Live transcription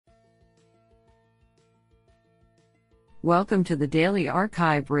Welcome to the Daily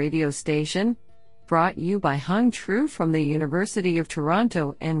Archive radio station, brought you by Hung Tru from the University of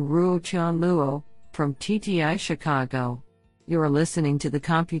Toronto and Ruo Chan Luo from TTI Chicago. You are listening to the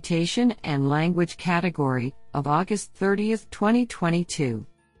Computation and Language category of August 30th, 2022.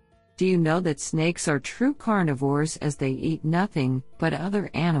 Do you know that snakes are true carnivores as they eat nothing but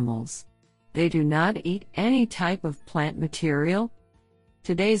other animals? They do not eat any type of plant material.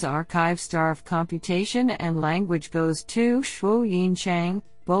 Today's archive star of computation and language goes to Shuoyin Chang,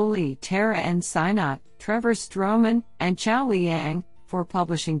 Bo Li, Tara N. Sinot, Trevor Stroman, and Chao Liang for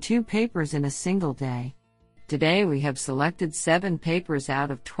publishing 2 papers in a single day. Today we have selected 7 papers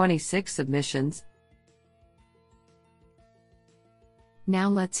out of 26 submissions. Now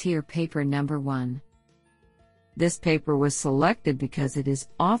let's hear paper number 1. This paper was selected because it is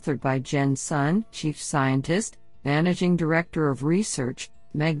authored by Jen Sun, Chief Scientist, Managing Director of Research,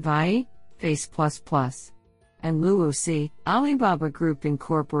 Megvii, Face++, and Luo Si, Alibaba Group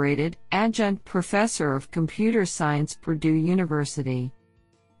Incorporated, Adjunct Professor of Computer Science, Purdue University.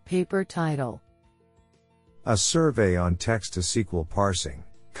 Paper title: A Survey on Text-to-SQL Parsing,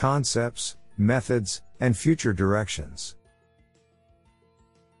 Concepts, Methods, and Future Directions.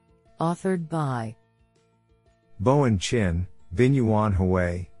 Authored by Bowen Chin, Binyuan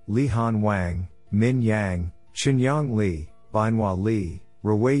Hui, Lihan Wang, Min Yang, Xinyang Li, Binhua Li,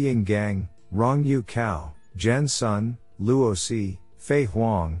 Ruiying Gang, Rongyu Cao, Jen Sun, Luo Si, Fei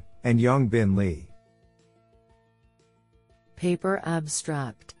Huang, and Yongbin Li. Paper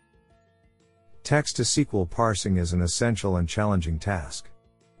abstract: Text-to-SQL parsing is an essential and challenging task.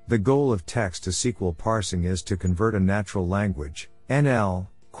 The goal of text-to-SQL parsing is to convert a natural language, NL,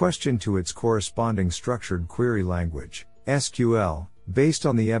 question to its corresponding structured query language, SQL, based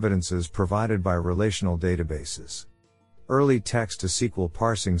on the evidences provided by relational databases. Early text-to-SQL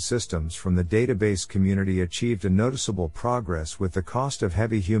parsing systems from the database community achieved a noticeable progress with the cost of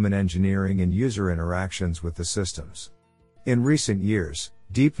heavy human engineering and user interactions with the systems. In recent years,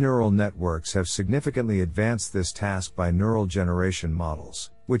 deep neural networks have significantly advanced this task by neural generation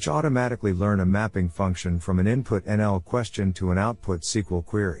models, which automatically learn a mapping function from an input NL question to an output SQL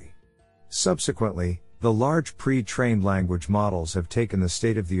query. Subsequently, the large pre-trained language models have taken the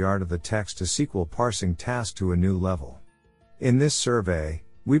state-of-the-art of the text-to-SQL parsing task to a new level. In this survey,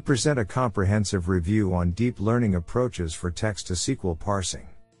 we present a comprehensive review on deep learning approaches for text-to-SQL parsing.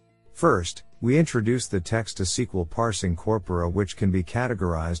 First, we introduce the text-to-SQL parsing corpora, which can be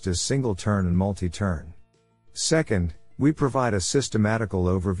categorized as single-turn and multi-turn. Second, we provide a systematical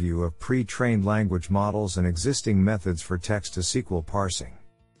overview of pre-trained language models and existing methods for text-to-SQL parsing.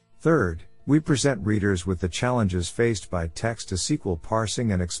 Third, we present readers with the challenges faced by text-to-SQL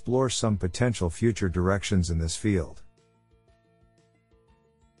parsing and explore some potential future directions in this field.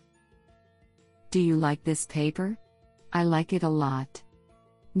 Do you like this paper? I like it a lot.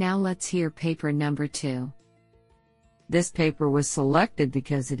 Now let's hear paper number 2. This paper was selected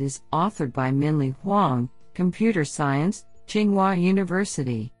because it is authored by Minli Huang, Computer Science, Tsinghua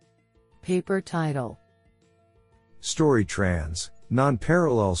University. Paper title: StoryTrans,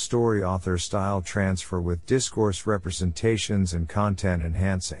 Non-Parallel Story Author Style Transfer with Discourse Representations and Content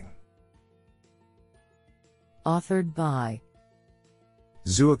Enhancing. Authored by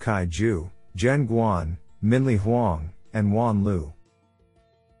Zuokai Zhu, Zhen Guan, Minli Huang, and Wan Lu.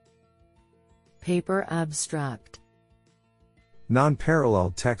 Paper abstract: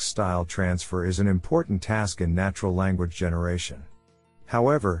 Non-parallel text style transfer is an important task in natural language generation.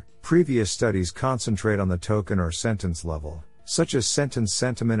 However, previous studies concentrate on the token or sentence level, such as sentence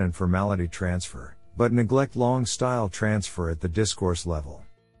sentiment and formality transfer, but neglect long style transfer at the discourse level.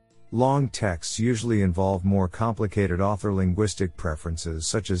 Long texts usually involve more complicated author linguistic preferences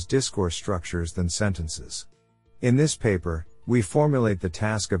such as discourse structures than sentences. In this paper, we formulate the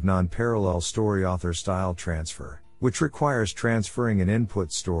task of non-parallel story author style transfer, which requires transferring an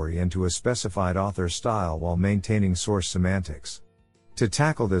input story into a specified author style while maintaining source semantics. To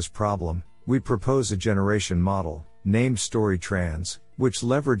tackle this problem, we propose a generation model, named StoryTrans, which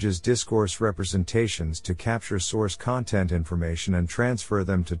leverages discourse representations to capture source content information and transfer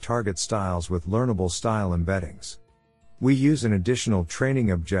them to target styles with learnable style embeddings. We use an additional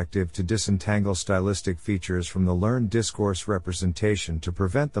training objective to disentangle stylistic features from the learned discourse representation to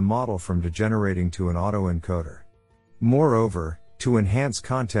prevent the model from degenerating to an autoencoder. Moreover, to enhance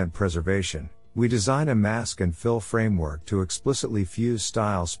content preservation, we design a mask and fill framework to explicitly fuse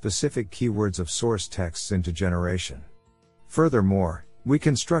style-specific keywords of source texts into generation. Furthermore, we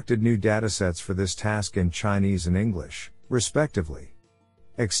constructed new datasets for this task in Chinese and English, respectively.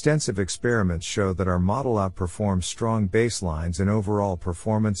 Extensive experiments show that our model outperforms strong baselines in overall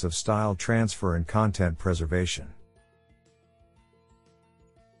performance of style transfer and content preservation.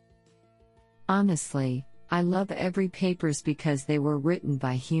 Honestly, I love every papers because they were written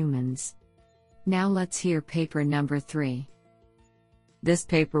by humans. Now let's hear paper number 3. This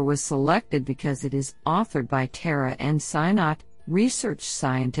paper was selected because it is authored by Tara N. Synott, research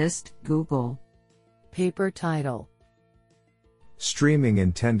scientist, Google. Paper title: Streaming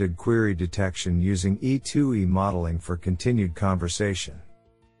Intended Query Detection Using E2E Modeling for Continued Conversation.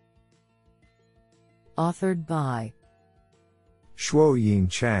 Authored by Shuoyin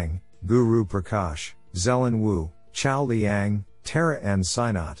Chang, Guru Prakash, Zelin Wu, Chao Liang, Tara N.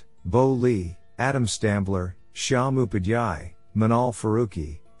 Synott, Bo Li, Adam Stambler, Shyam Upadhyay, Manal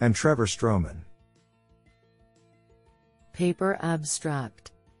Faruqi, and Trevor Stroman. Paper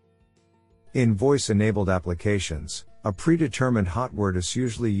abstract: In voice-enabled applications, a predetermined hot word is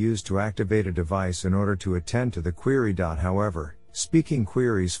usually used to activate a device in order to attend to the query. However, speaking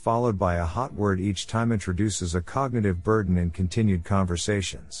queries followed by a hot word each time introduces a cognitive burden in continued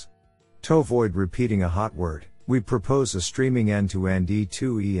conversations. To avoid repeating a hot word, we propose a streaming end-to-end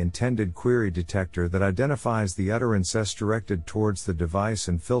E2E intended query detector that identifies the utterances directed towards the device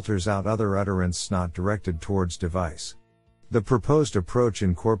and filters out other utterances not directed towards device. The proposed approach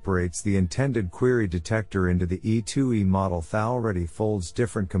incorporates the intended query detector into the E2E model that already folds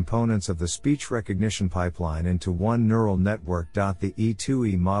different components of the speech recognition pipeline into one neural network. The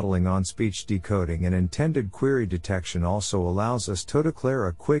E2E modeling on speech decoding and intended query detection also allows us to declare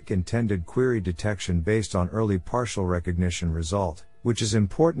a quick intended query detection based on early partial recognition result, which is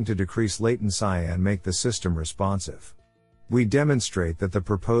important to decrease latency and make the system responsive. We demonstrate that the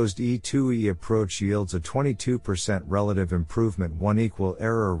proposed E2E approach yields a 22% relative improvement 1 equal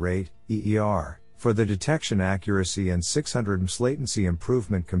error rate, EER, for the detection accuracy and 600 ms latency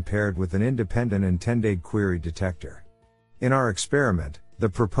improvement compared with an independent intended query detector. In our experiment, the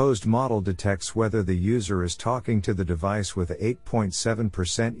proposed model detects whether the user is talking to the device with a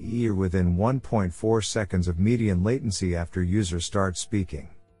 8.7% EER within 1.4 seconds of median latency after user starts speaking.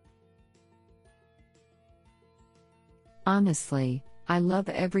 Honestly, I love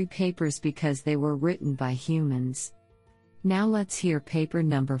every papers because they were written by humans. Now let's hear paper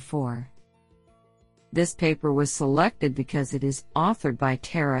number 4. This paper was selected because it is authored by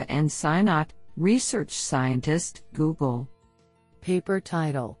Tara N. Synott, research scientist, Google. Paper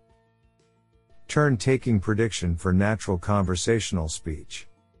title: Turn-taking Prediction for Natural Conversational Speech.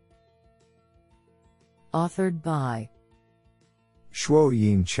 Authored by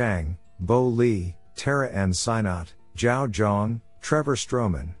Shuoyin Chang, Bo Li, Tara N. Synott, Zhao Zhang, Trevor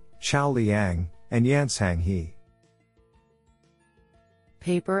Stroman, Chao Liang, and Yanshang He.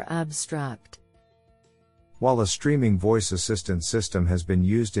 Paper abstract: While a streaming voice assistant system has been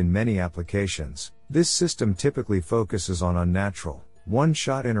used in many applications, this system typically focuses on unnatural,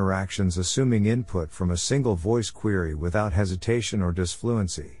 one-shot interactions assuming input from a single voice query without hesitation or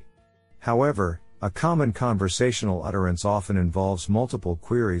disfluency. However, a common conversational utterance often involves multiple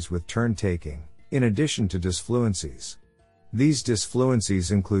queries with turn-taking, in addition to disfluencies. These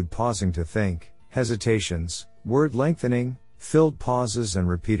disfluencies include pausing to think, hesitations, word lengthening, filled pauses and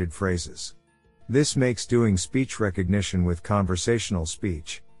repeated phrases. This makes doing speech recognition with conversational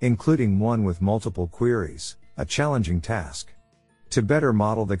speech, including one with multiple queries, a challenging task. To better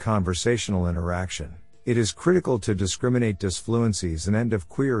model the conversational interaction, it is critical to discriminate disfluencies and end of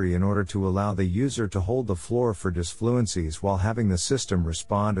query in order to allow the user to hold the floor for disfluencies while having the system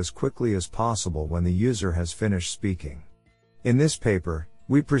respond as quickly as possible when the user has finished speaking. In this paper,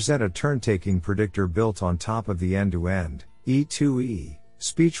 we present a turn-taking predictor built on top of the end-to-end, E2E,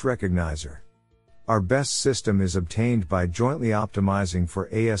 speech recognizer. Our best system is obtained by jointly optimizing for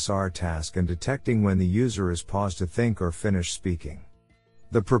ASR task and detecting when the user is paused to think or finish speaking.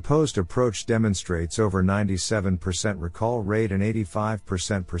 The proposed approach demonstrates over 97% recall rate and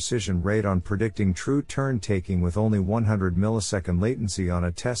 85% precision rate on predicting true turn-taking with only 100 millisecond latency on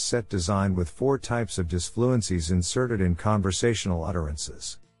a test set designed with 4 types of disfluencies inserted in conversational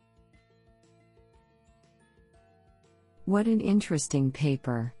utterances. What an interesting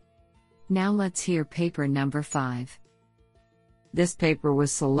paper. Now let's hear paper number 5. This paper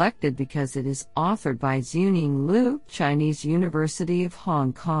was selected because it is authored by Xuning Liu, Chinese University of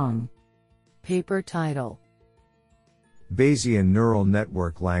Hong Kong. Paper title: Bayesian Neural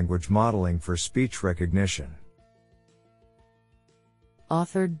Network Language Modeling for Speech Recognition.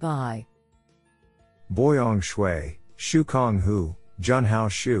 Authored by Boyong Shui, Shukong Hu, Junhao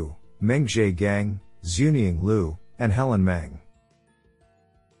Xu, Mengjie Gang, Xuning Liu, and Helen Meng.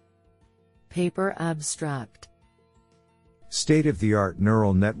 Paper abstract: State-of-the-art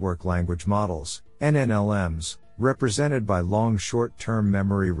neural network language models, NNLMs, represented by long short-term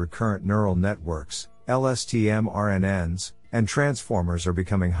memory recurrent neural networks, LSTM-RNNs, and transformers are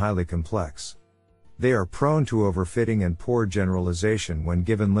becoming highly complex. They are prone to overfitting and poor generalization when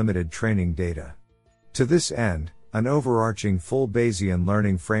given limited training data. To this end, an overarching full Bayesian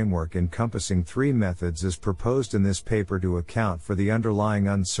learning framework encompassing 3 methods is proposed in this paper to account for the underlying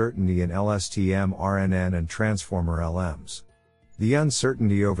uncertainty in LSTM RNN and transformer LMs. The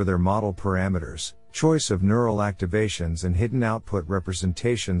uncertainty over their model parameters, choice of neural activations and hidden output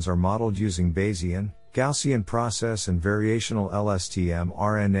representations are modeled using Bayesian, Gaussian process and variational LSTM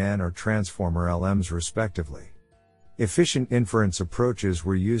RNN or transformer LMs respectively. Efficient inference approaches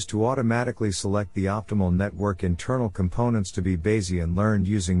were used to automatically select the optimal network internal components to be Bayesian learned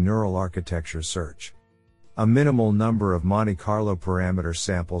using neural architecture search. A minimal number of Monte Carlo parameter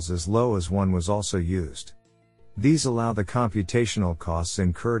samples as low as 1 was also used. These allow the computational costs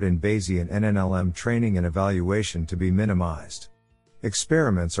incurred in Bayesian NNLM training and evaluation to be minimized.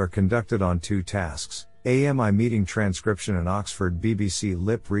 Experiments are conducted on 2 tasks, AMI meeting transcription and Oxford BBC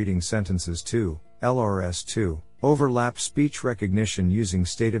lip reading sentences 2, LRS2, overlap speech recognition using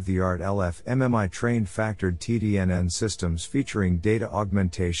state-of-the-art LF-MMI trained factored TDNN systems featuring data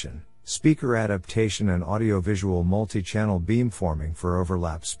augmentation, speaker adaptation and audiovisual multi-channel beamforming for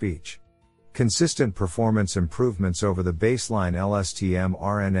overlap speech. Consistent performance improvements over the baseline LSTM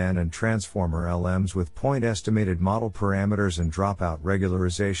RNN and transformer LMs with point estimated model parameters and dropout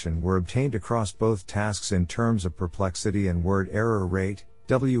regularization were obtained across both tasks in terms of perplexity and word error rate,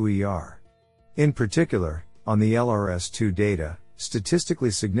 WER. In particular, on the LRS2 data,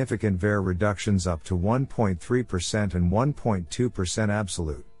 statistically significant VER reductions up to 1.3% and 1.2%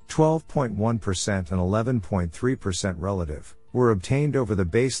 absolute, 12.1% and 11.3% relative, were obtained over the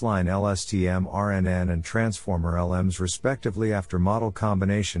baseline LSTM RNN and transformer LMs respectively after model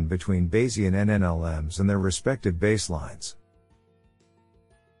combination between Bayesian NNLMs and their respective baselines.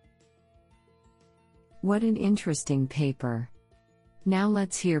 What an interesting paper. Now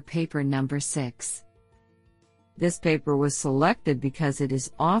let's hear paper number 6. This paper was selected because it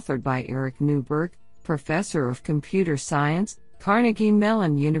is authored by Erik Newberg, Professor of Computer Science, Carnegie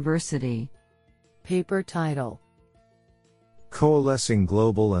Mellon University. Paper title: Coalescing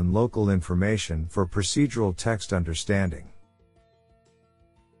Global and Local Information for Procedural Text Understanding.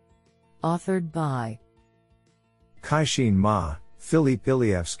 Authored by Kai-Shin Ma, Philippe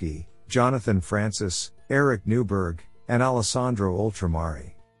Ilievsky, Jonathan Francis, Erik Newberg, and Alessandro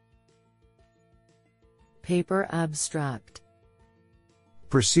Ultramari. Paper abstract: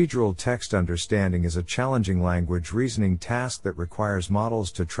 Procedural text understanding is a challenging language reasoning task that requires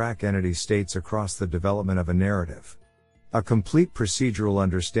models to track entity states across the development of a narrative. A complete procedural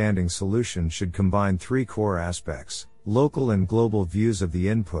understanding solution should combine 3 core aspects: local and global views of the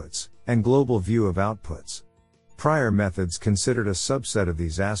inputs, and global view of outputs. Prior methods considered a subset of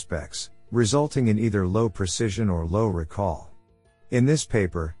these aspects, resulting in either low precision or low recall. In this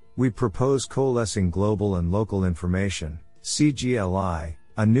paper, we propose coalescing global and local information, CGLI,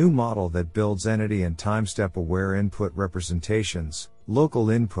 a new model that builds entity and time-step aware input representations, local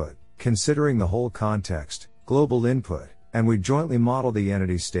input, considering the whole context, global input, and we jointly model the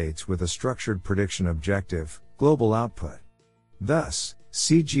entity states with a structured prediction objective, global output. Thus,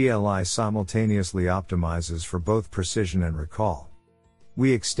 CGLI simultaneously optimizes for both precision and recall.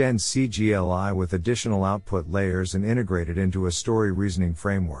 We extend CGLI with additional output layers and integrate it into a story reasoning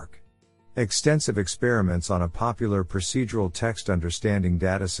framework. Extensive experiments on a popular procedural text understanding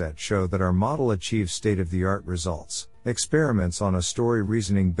dataset show that our model achieves state-of-the-art results. Experiments on a story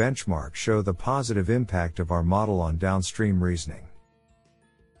reasoning benchmark show the positive impact of our model on downstream reasoning.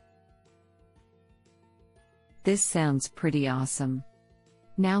 This sounds pretty awesome.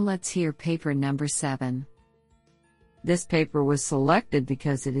 Now let's hear paper number 7. This paper was selected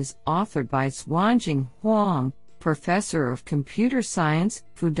because it is authored by Xuanjing Huang, Professor of Computer Science,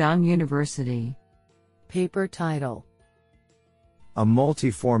 Fudan University. Paper title: A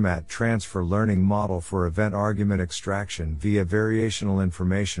multi-format transfer learning model for event argument extraction via variational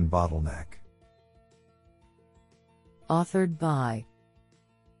information bottleneck. Authored by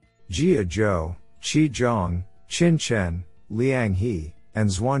Jia Zhou, Qi Zhang, Qin Chen, Liang He, and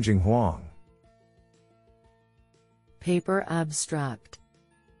Xuanjing Huang. Paper abstract: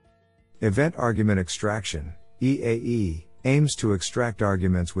 Event argument extraction, EAE, aims to extract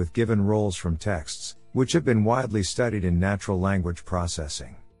arguments with given roles from texts, which have been widely studied in natural language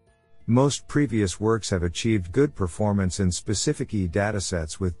processing. Most previous works have achieved good performance in specific E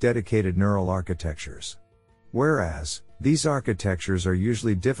datasets with dedicated neural architectures. Whereas, these architectures are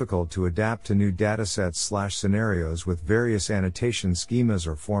usually difficult to adapt to new datasets/scenarios with various annotation schemas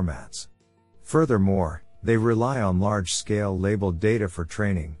or formats. Furthermore, they rely on large-scale labeled data for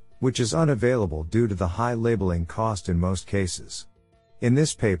training, which is unavailable due to the high labeling cost in most cases. In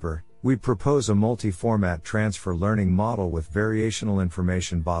this paper, We propose a multi-format transfer learning model with variational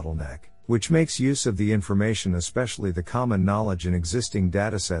information bottleneck, which makes use of the information, especially the common knowledge in existing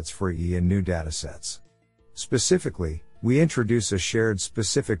datasets for EE and new datasets. Specifically, we introduce a shared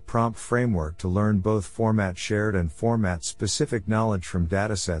specific prompt framework to learn both format shared and format specific knowledge from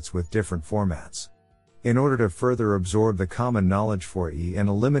datasets with different formats. In order to further absorb the common knowledge for EE and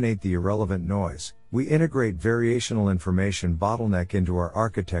eliminate the irrelevant noise, we integrate variational information bottleneck into our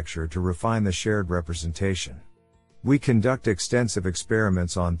architecture to refine the shared representation. We conduct extensive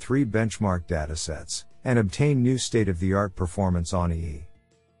experiments on 3 benchmark datasets, and obtain new state-of-the-art performance on EE.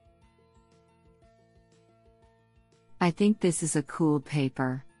 I think this is a cool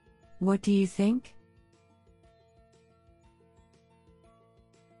paper. What do you think?